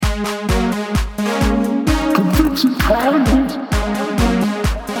Konvincing Kyle.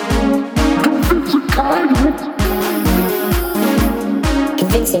 Konvincing Kyle.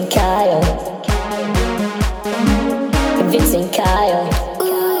 Konvincing Kyle. Konvincing Kyle.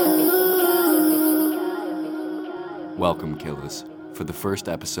 Welcome, killers, for the first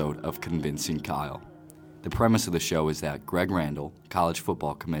episode of Konvincing Kyle. The premise of the show is that Greg Randall, college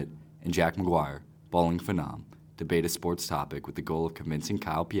football commit, and Jack McGuire, bowling phenom, debate a sports topic with the goal of convincing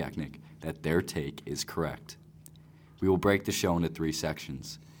Kyle Piechnik that their take is correct. We will break the show into 3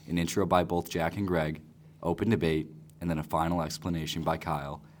 sections: an intro by both Jack and Greg, open debate, and then a final explanation by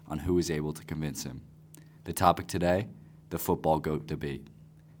Kyle on who is able to convince him. The topic today, the football GOAT debate.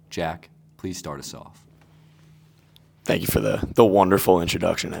 Jack, please start us off. Thank you for the wonderful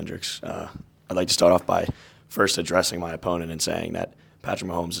introduction, Hendricks. I'd like to start off by first addressing my opponent and saying that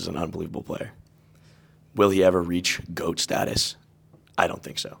Patrick Mahomes is an unbelievable player. Will he ever reach GOAT status? I don't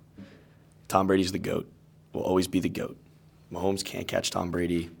think so. Tom Brady's the GOAT, will always be the GOAT. Mahomes can't catch Tom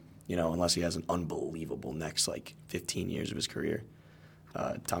Brady, unless he has an unbelievable next 15 years of his career.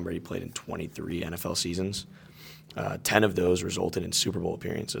 Tom Brady played in 23 NFL seasons. 10 of those resulted in Super Bowl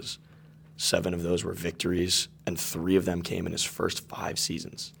appearances. 7 of those were victories, and 3 of them came in his first 5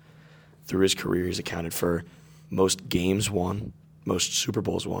 seasons. Through his career, he's accounted for most games won, most Super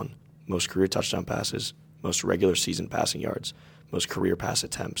Bowls won, most career touchdown passes, most regular season passing yards, most career pass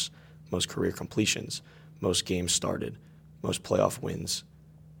attempts, most career completions, most games started, most playoff wins,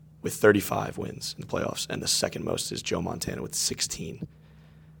 with 35 wins in the playoffs, and the second most is Joe Montana with 16.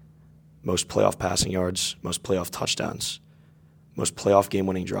 Most playoff passing yards, most playoff touchdowns, most playoff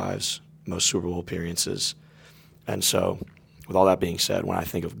game-winning drives, most Super Bowl appearances. And so, with all that being said, when I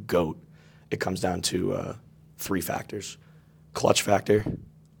think of GOAT, it comes down to 3 factors: clutch factor,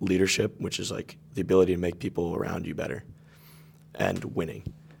 leadership, which is the ability to make people around you better, and winning.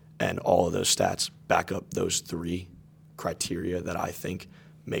 And all of those stats back up those 3 criteria that I think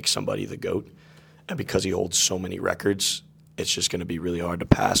make somebody the GOAT. And because he holds so many records, it's just going to be really hard to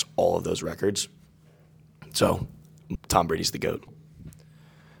pass all of those records. So, Tom Brady's the GOAT.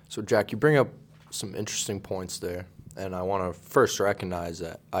 So, Jack, you bring up some interesting points there, and I want to first recognize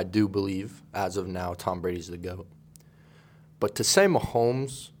that I do believe, as of now, Tom Brady's the GOAT. But to say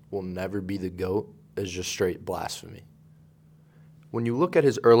Mahomes will never be the GOAT is just straight blasphemy. When you look at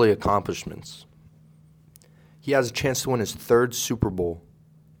his early accomplishments, he has a chance to win his 3rd Super Bowl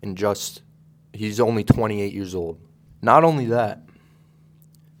he's only 28 years old. Not only that,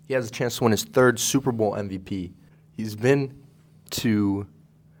 he has a chance to win his 3rd Super Bowl MVP. He's been to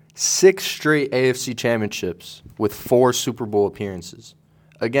 6 straight AFC championships with 4 Super Bowl appearances.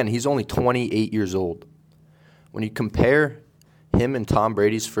 Again, he's only 28 years old. When you compare him and Tom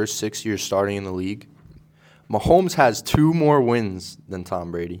Brady's first 6 years starting in the league, Mahomes has 2 more wins than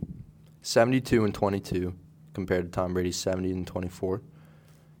Tom Brady, 72 and 22 compared to Tom Brady's 70 and 24.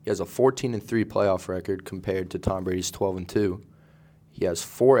 He has a 14-3 playoff record compared to Tom Brady's 12-2. He has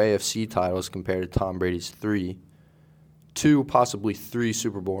 4 AFC titles compared to Tom Brady's 3. 2, possibly 3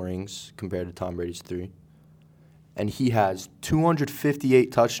 Super Bowl rings compared to Tom Brady's 3. And he has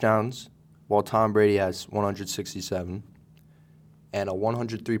 258 touchdowns, while Tom Brady has 167. And a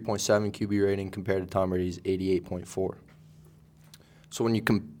 103.7 QB rating compared to Tom Brady's 88.4. So when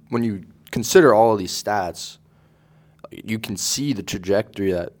you consider all of these stats, you can see the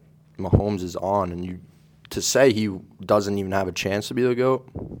trajectory that Mahomes is on, and to say he doesn't even have a chance to be the GOAT,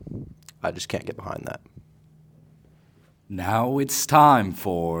 I just can't get behind that. Now it's time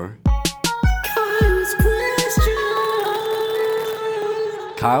for Kyle's question.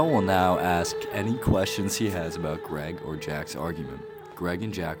 Kyle will now ask any questions he has about Greg or Jack's argument. Greg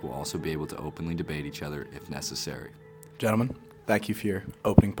and Jack will also be able to openly debate each other if necessary. Gentlemen, thank you for your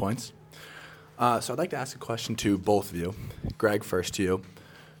opening points. So I'd like to ask a question to both of you. Greg, first to you.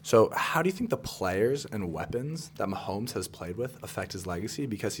 So how do you think the players and weapons that Mahomes has played with affect his legacy?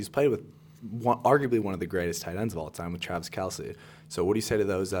 Because he's played with arguably one of the greatest tight ends of all time with Travis Kelce. So what do you say to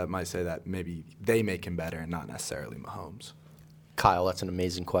those that might say that maybe they make him better and not necessarily Mahomes? Kyle, that's an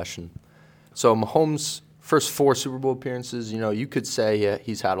amazing question. So Mahomes' first 4 Super Bowl appearances, you could say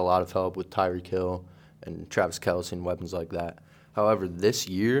he's had a lot of help with Tyreek Hill and Travis Kelce and weapons like that. However, this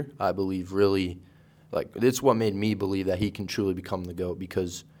year, I believe really, it's what made me believe that he can truly become the GOAT,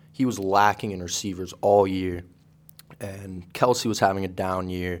 because he was lacking in receivers all year, and Kelce was having a down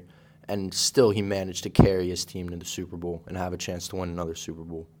year, and still he managed to carry his team to the Super Bowl and have a chance to win another Super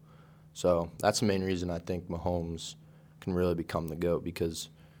Bowl. So that's the main reason I think Mahomes can really become the GOAT, because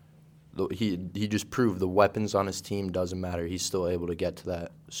he just proved the weapons on his team doesn't matter. He's still able to get to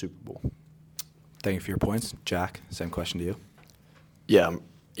that Super Bowl. Thank you for your points. Jack, same question to you. Yeah,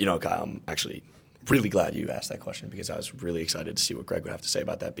 Kyle, I'm actually really glad you asked that question because I was really excited to see what Greg would have to say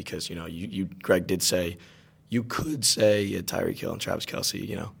about that because, Greg did say you could say he had Tyreek Hill and Travis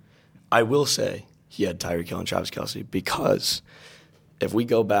Kelce, I will say he had Tyreek Hill and Travis Kelce because if we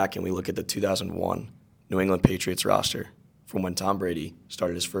go back and we look at the 2001 New England Patriots roster from when Tom Brady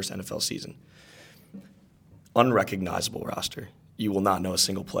started his first NFL season, unrecognizable roster. You will not know a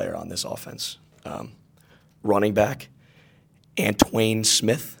single player on this offense. Running back, Antwain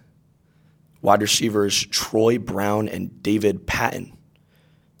Smith. Wide receivers, Troy Brown and David Patton.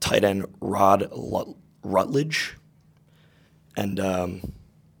 Tight end, Rod Rutledge. And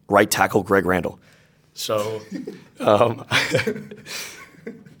right tackle, Greg Randall. So,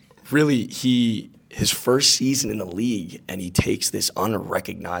 really, his first season in the league, and he takes this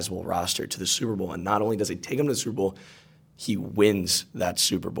unrecognizable roster to the Super Bowl. And not only does he take him to the Super Bowl, he wins that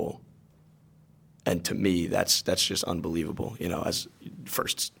Super Bowl. And to me, that's just unbelievable. As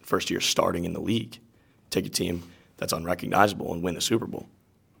first year starting in the league, take a team that's unrecognizable and win the Super Bowl.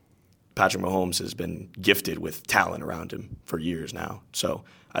 Patrick Mahomes has been gifted with talent around him for years now. So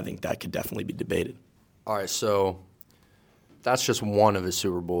I think that could definitely be debated. All right, so that's just one of his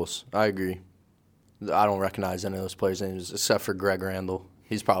Super Bowls. I agree. I don't recognize any of those players' names except for Greg Randall.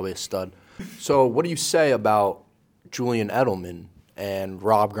 He's probably a stud. So what do you say about Julian Edelman and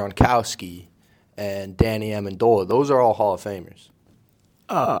Rob Gronkowski and Danny Amendola? Those are all Hall of Famers.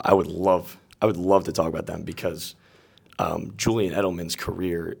 I would love to talk about them because Julian Edelman's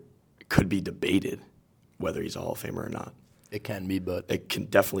career could be debated whether he's a Hall of Famer or not. It can be, but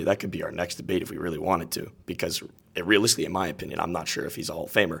that could be our next debate if we really wanted to. Because realistically, in my opinion, I'm not sure if he's a Hall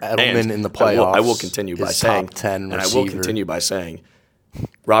of Famer. Edelman in the playoffs, I will continue by saying, top 10 and receiver. I will continue by saying,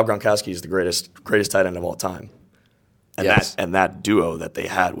 Rob Gronkowski is the greatest tight end of all time, and yes. that duo that they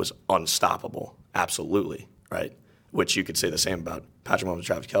had was unstoppable, absolutely, right? Which you could say the same about Patrick Mahomes and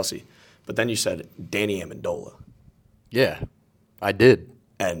Travis Kelce. But then you said Danny Amendola. Yeah, I did.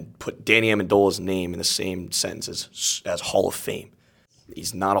 And put Danny Amendola's name in the same sentence as Hall of Fame.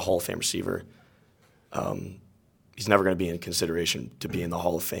 He's not a Hall of Fame receiver. He's never going to be in consideration to be in the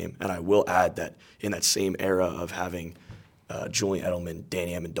Hall of Fame. And I will add that in that same era of having Julian Edelman,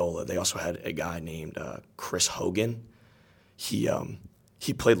 Danny Amendola, they also had a guy named Chris Hogan. He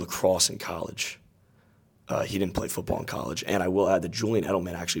played lacrosse in college. He didn't play football in college. And I will add that Julian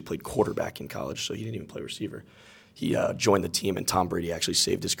Edelman actually played quarterback in college, so he didn't even play receiver. He joined the team, and Tom Brady actually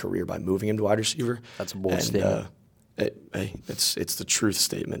saved his career by moving him to wide receiver. That's a bold statement. It's the truth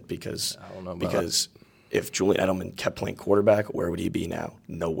statement because I don't know about if Julian Edelman kept playing quarterback, where would he be now?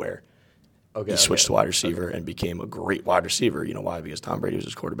 Nowhere. He switched to wide receiver and became a great wide receiver. You know why? Because Tom Brady was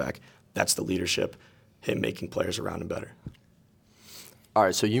his quarterback. That's the leadership, him making players around him better. All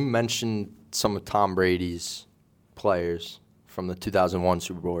right, so you mentioned some of Tom Brady's players from the 2001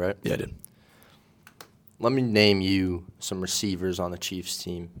 Super Bowl, right? Yeah, I did. Let me name you some receivers on the Chiefs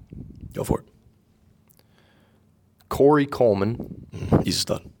team. Go for it. Corey Coleman. He's a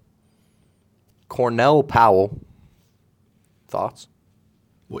stud. Cornell Powell. Thoughts?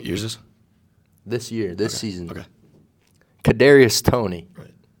 What year is this? This year, this season. Okay. Kadarius Toney.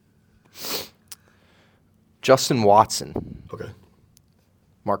 Right. Justin Watson. Okay.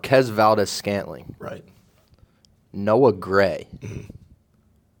 Marquez Valdez-Scantling. Right. Noah Gray.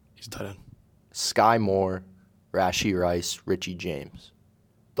 He's a tight end. Sky Moore, Rashee Rice, Richie James.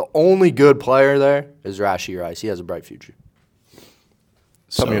 The only good player there is Rashee Rice. He has a bright future.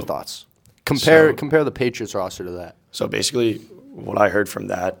 Tell me your thoughts. Compare the Patriots roster to that. So basically, what I heard from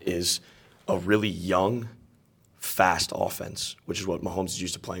that is a really young, fast offense, which is what Mahomes is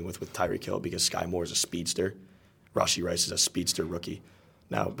used to playing with Tyreek Hill because Sky Moore is a speedster. Rashee Rice is a speedster rookie.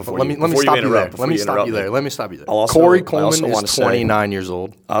 Now, let me stop you there. Corey Coleman is 29 years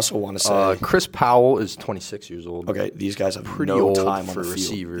old. I also want to say Chris Powell is 26 years old. Okay, these guys have Pretty no old time on for the field.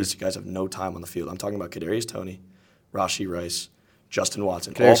 receivers. These guys have no time on the field. I'm talking about Kadarius Toney, Rashee Rice, Justin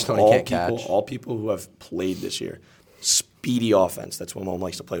Watson. Kadarius Toney can't catch. All people who have played this year. Speedy offense. That's what Mahomes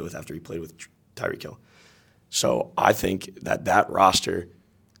likes to play with after he played with Tyreek Hill. So I think that roster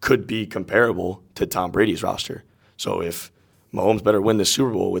could be comparable to Tom Brady's roster. So if Mahomes better win the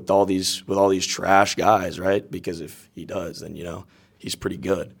Super Bowl with all these trash guys, right? Because if he does, then he's pretty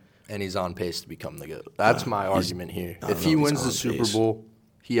good. And he's on pace to become the GOAT. That's my argument here. If he wins the Super Bowl,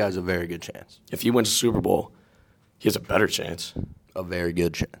 he has a very good chance. If he wins the Super Bowl, he has a better chance. A very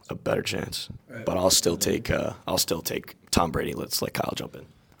good chance. A better chance. Right. But I'll still take Tom Brady. Let's let Kyle jump in.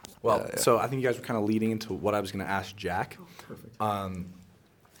 Well, so I think you guys were kind of leading into what I was going to ask Jack. Perfect.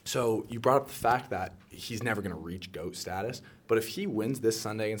 So you brought up the fact that he's never going to reach GOAT status, but if he wins this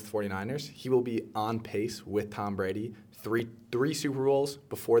Sunday against the 49ers, he will be on pace with Tom Brady, three Super Bowls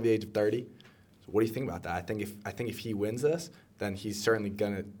before the age of 30. So what do you think about that? I think if he wins this, then he's certainly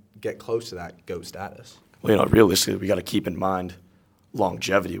going to get close to that GOAT status. Well, realistically, we got to keep in mind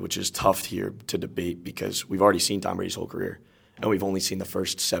longevity, which is tough here to debate because we've already seen Tom Brady's whole career, and we've only seen the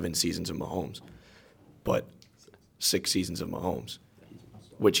first 7 seasons of Mahomes, but 6 seasons of Mahomes,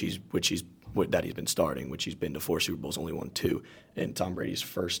 which he's been starting, which he's been to 4 Super Bowls, only won 2. In Tom Brady's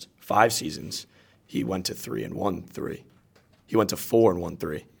first 5 seasons, he went to 3 and won 3. He went to 4 and won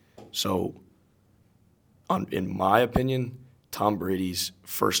 3. So, in my opinion, Tom Brady's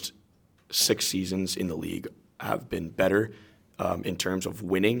first 6 seasons in the league have been better in terms of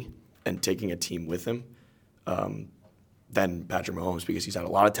winning and taking a team with him than Patrick Mahomes because he's had a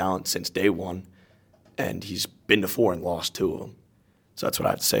lot of talent since day one, and he's been to 4 and lost 2 of them. So that's what I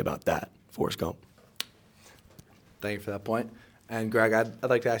have to say about that. Forrest Gump. Thank you for that point. And Greg, I'd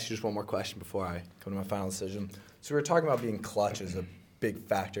like to ask you just one more question before I come to my final decision. So we were talking about being clutch as a big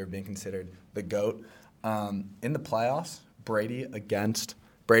factor of being considered the GOAT. In the playoffs, Brady against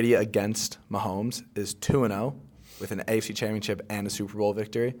Mahomes is 2-0 with an AFC Championship and a Super Bowl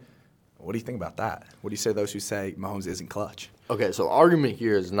victory. What do you think about that? What do you say to those who say Mahomes isn't clutch? Okay, so the argument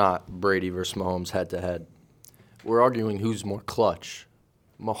here is not Brady versus Mahomes head-to-head. We're arguing who's more clutch.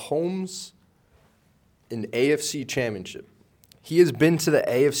 Mahomes in AFC Championship. He has been to the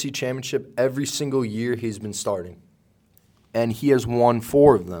AFC Championship every single year he's been starting. And he has won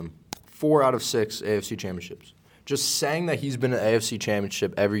 4 of them. 4 out of 6 AFC Championships. Just saying that he's been to the AFC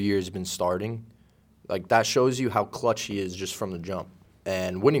Championship every year he's been starting, like that shows you how clutch he is just from the jump.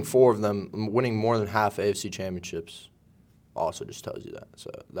 And winning 4 of them, winning more than half AFC Championships also just tells you that. So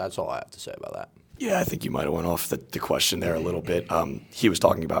that's all I have to say about that. Yeah, I think you might have went off the question there a little bit. He was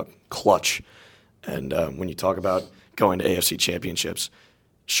talking about clutch. And when you talk about going to AFC Championships,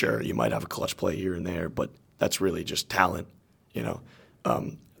 sure, you might have a clutch play here and there, but that's really just talent.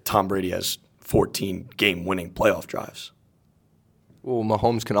 Tom Brady has 14 game-winning playoff drives. Well,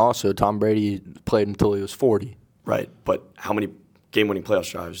 Mahomes can also. Tom Brady played until he was 40. Right, but how many game-winning playoff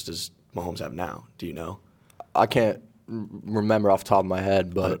drives does Mahomes have now? Do you know? I can't remember off the top of my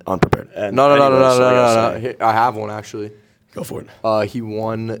head, but Unprepared. And no. anyways, I have one actually. Go for it. He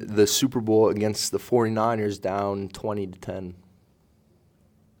won the Super Bowl against the 49ers down 20-10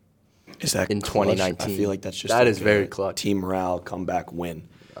 Is that in clutch? 2019. I feel like that's just that like is very clutch. Team morale, comeback win.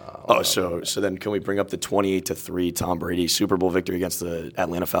 So then can we bring up the 28-3 Tom Brady Super Bowl victory against the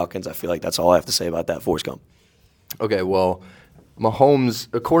Atlanta Falcons? I feel like that's all I have to say about that. Forrest Gump. Okay, well, Mahomes,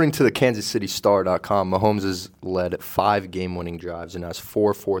 according to the KansasCityStar.com, Mahomes has led 5 game-winning drives and has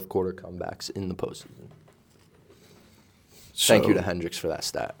 4 fourth-quarter comebacks in the postseason. Thank you to Hendricks for that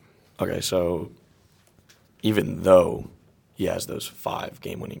stat. Okay, so even though he has those 5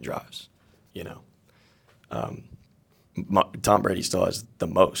 game-winning drives, Tom Brady still has the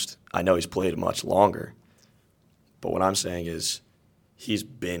most. I know he's played much longer, but what I'm saying is he's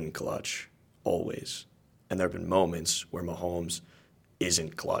been clutch always, and there have been moments where Mahomes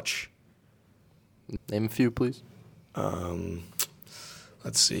isn't clutch. Name a few, please.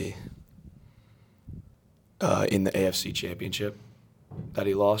 Let's see. In the AFC Championship that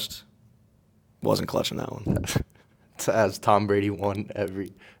he lost, wasn't clutch in that one. Has Tom Brady won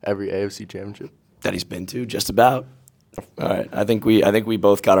every AFC championship? That he's been to, just about. All right, I think we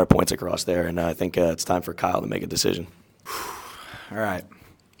both got our points across there, and I think it's time for Kyle to make a decision. All right.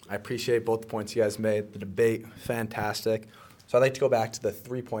 I appreciate both the points you guys made. The debate, fantastic. So I'd like to go back to the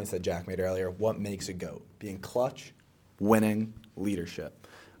 3 points that Jack made earlier. What makes a GOAT? Being clutch, winning, leadership.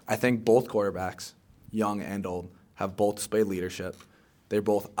 I think both quarterbacks, young and old, have both displayed leadership. They're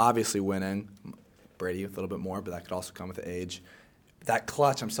both obviously winning. Brady a little bit more, but that could also come with age. That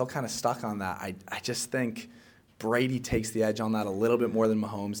clutch, I'm still kind of stuck on that. I just think Brady takes the edge on that a little bit more than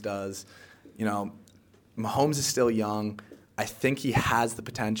Mahomes does. Mahomes is still young. I think he has the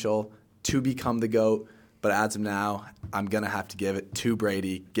potential to become the GOAT, but as of now, I'm going to have to give it to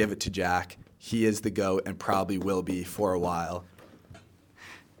Brady, give it to Jack. He is the GOAT and probably will be for a while.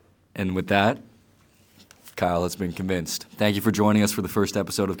 And with that, Kyle has been convinced. Thank you for joining us for the first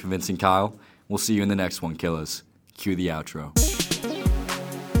episode of Konvincing Kyle. We'll see you in the next one, killers. Cue the outro.